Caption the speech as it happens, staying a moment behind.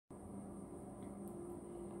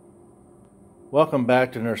Welcome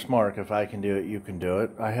back to Nurse Mark. If I can do it, you can do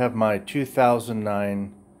it. I have my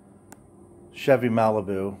 2009 Chevy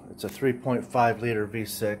Malibu. It's a 3.5 liter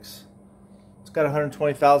V6. It's got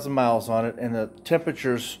 120,000 miles on it, and the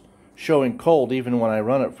temperature's showing cold even when I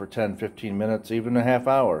run it for 10-15 minutes, even a half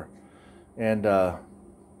hour. And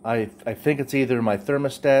I think it's either my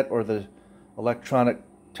thermostat or the electronic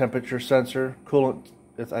temperature sensor, coolant.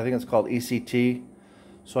 I think it's called ECT.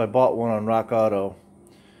 So I bought one on Rock Auto.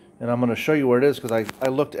 And I'm going to show you where it is, because I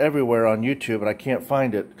looked everywhere on YouTube and I can't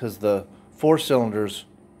find it because the 4 cylinders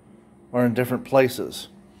are in different places.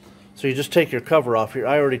 So you just take your cover off here.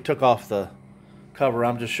 I already took off the cover.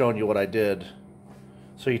 I'm just showing you what I did.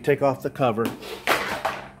 So you take off the cover.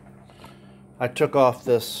 I took off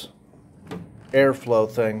this airflow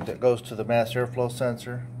thing that goes to the mass airflow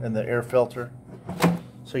sensor and the air filter.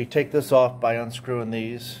 So you take this off by unscrewing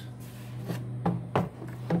these.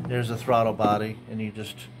 There's the throttle body, and you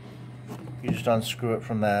just unscrew it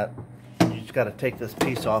from that. You just got to take this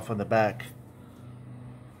piece off on the back.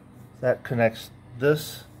 That connects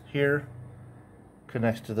this here,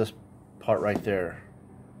 connects to this part right there.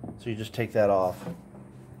 So you just take that off.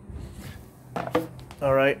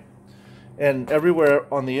 Alright, and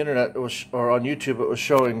everywhere on the internet, or on YouTube, it was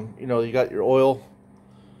showing, you know, you got your oil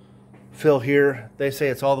fill here. They say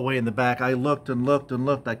it's all the way in the back. I looked and looked and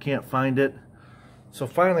looked. I can't find it. So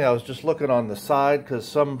finally I was just looking on the side, because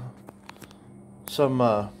some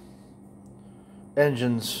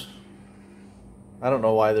engines, I don't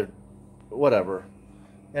know why they're, whatever.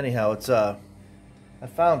 Anyhow, it's I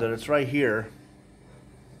found it. It's right here,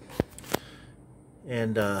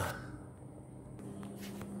 and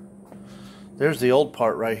there's the old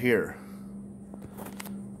part right here,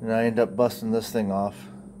 and I end up busting this thing off.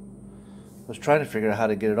 I was trying to figure out how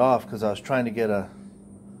to get it off, because I was trying to get I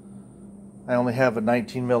only have a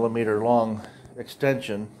 19mm long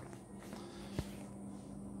extension.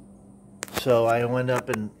 So I went up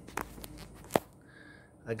and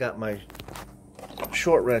I got my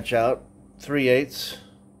short wrench out, 3/8,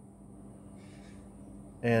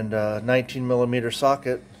 and 19mm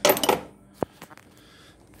socket,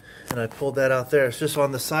 and I pulled that out there. It's just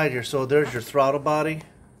on the side here. So there's your throttle body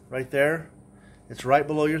right there. It's right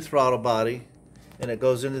below your throttle body, and it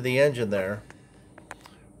goes into the engine there,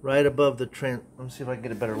 right above the let me see if I can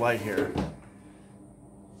get a better light here.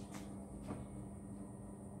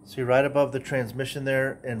 See, right above the transmission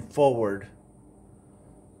there and forward,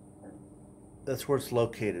 that's where it's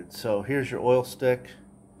located. So here's your oil stick.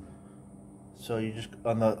 So you just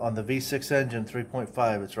on the V6 engine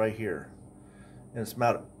 3.5, it's right here, and it's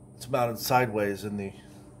mounted sideways in the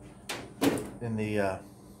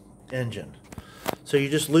engine. So you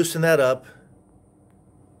just loosen that up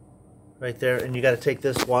right there, and you got to take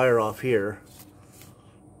this wire off here.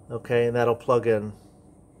 Okay, and that'll plug in.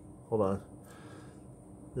 Hold on.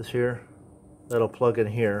 This here, that'll plug in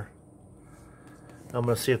here. I'm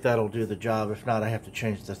going to see if that'll do the job. If not, I have to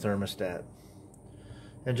change the thermostat.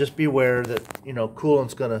 And just beware that, you know,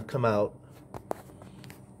 coolant's going to come out.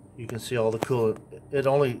 You can see all the coolant. It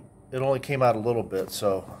only came out a little bit,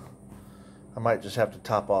 so I might just have to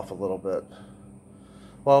top off a little bit.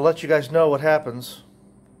 Well, I'll let you guys know what happens,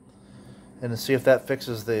 and to see if that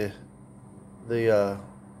fixes the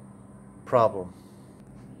problem.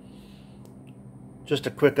 Just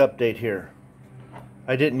a quick update here.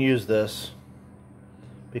 I didn't use this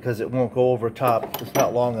because it won't go over top. It's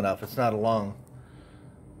not long enough. It's not it won't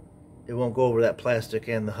go over that plastic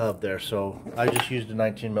and the hub there. So I just used a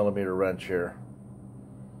 19mm wrench here.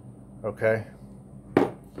 Okay.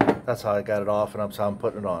 That's how I got it off, and that's how I'm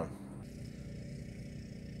putting it on.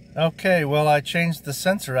 Okay, well, I changed the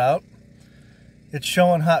sensor out. It's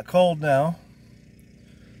showing hot cold now.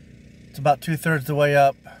 It's about 2/3 the way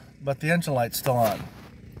up, but the engine light's still on.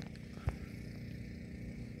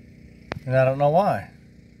 And I don't know why.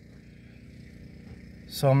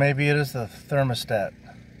 So maybe it is the thermostat.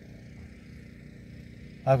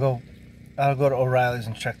 I'll go to O'Reilly's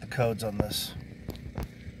and check the codes on this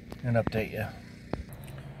and update you.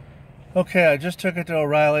 Okay, I just took it to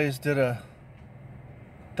O'Reilly's, did a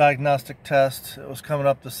diagnostic test. It was coming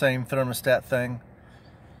up the same thermostat thing.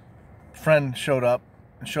 A friend showed up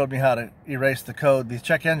and showed me how to erase the code. The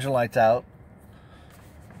check engine light's out,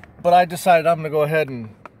 but I decided I'm going to go ahead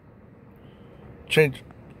and change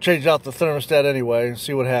out the thermostat anyway and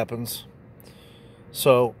see what happens.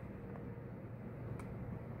 So,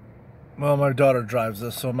 well, my daughter drives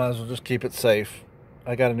this, so I might as well just keep it safe.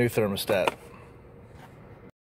 I got a new thermostat.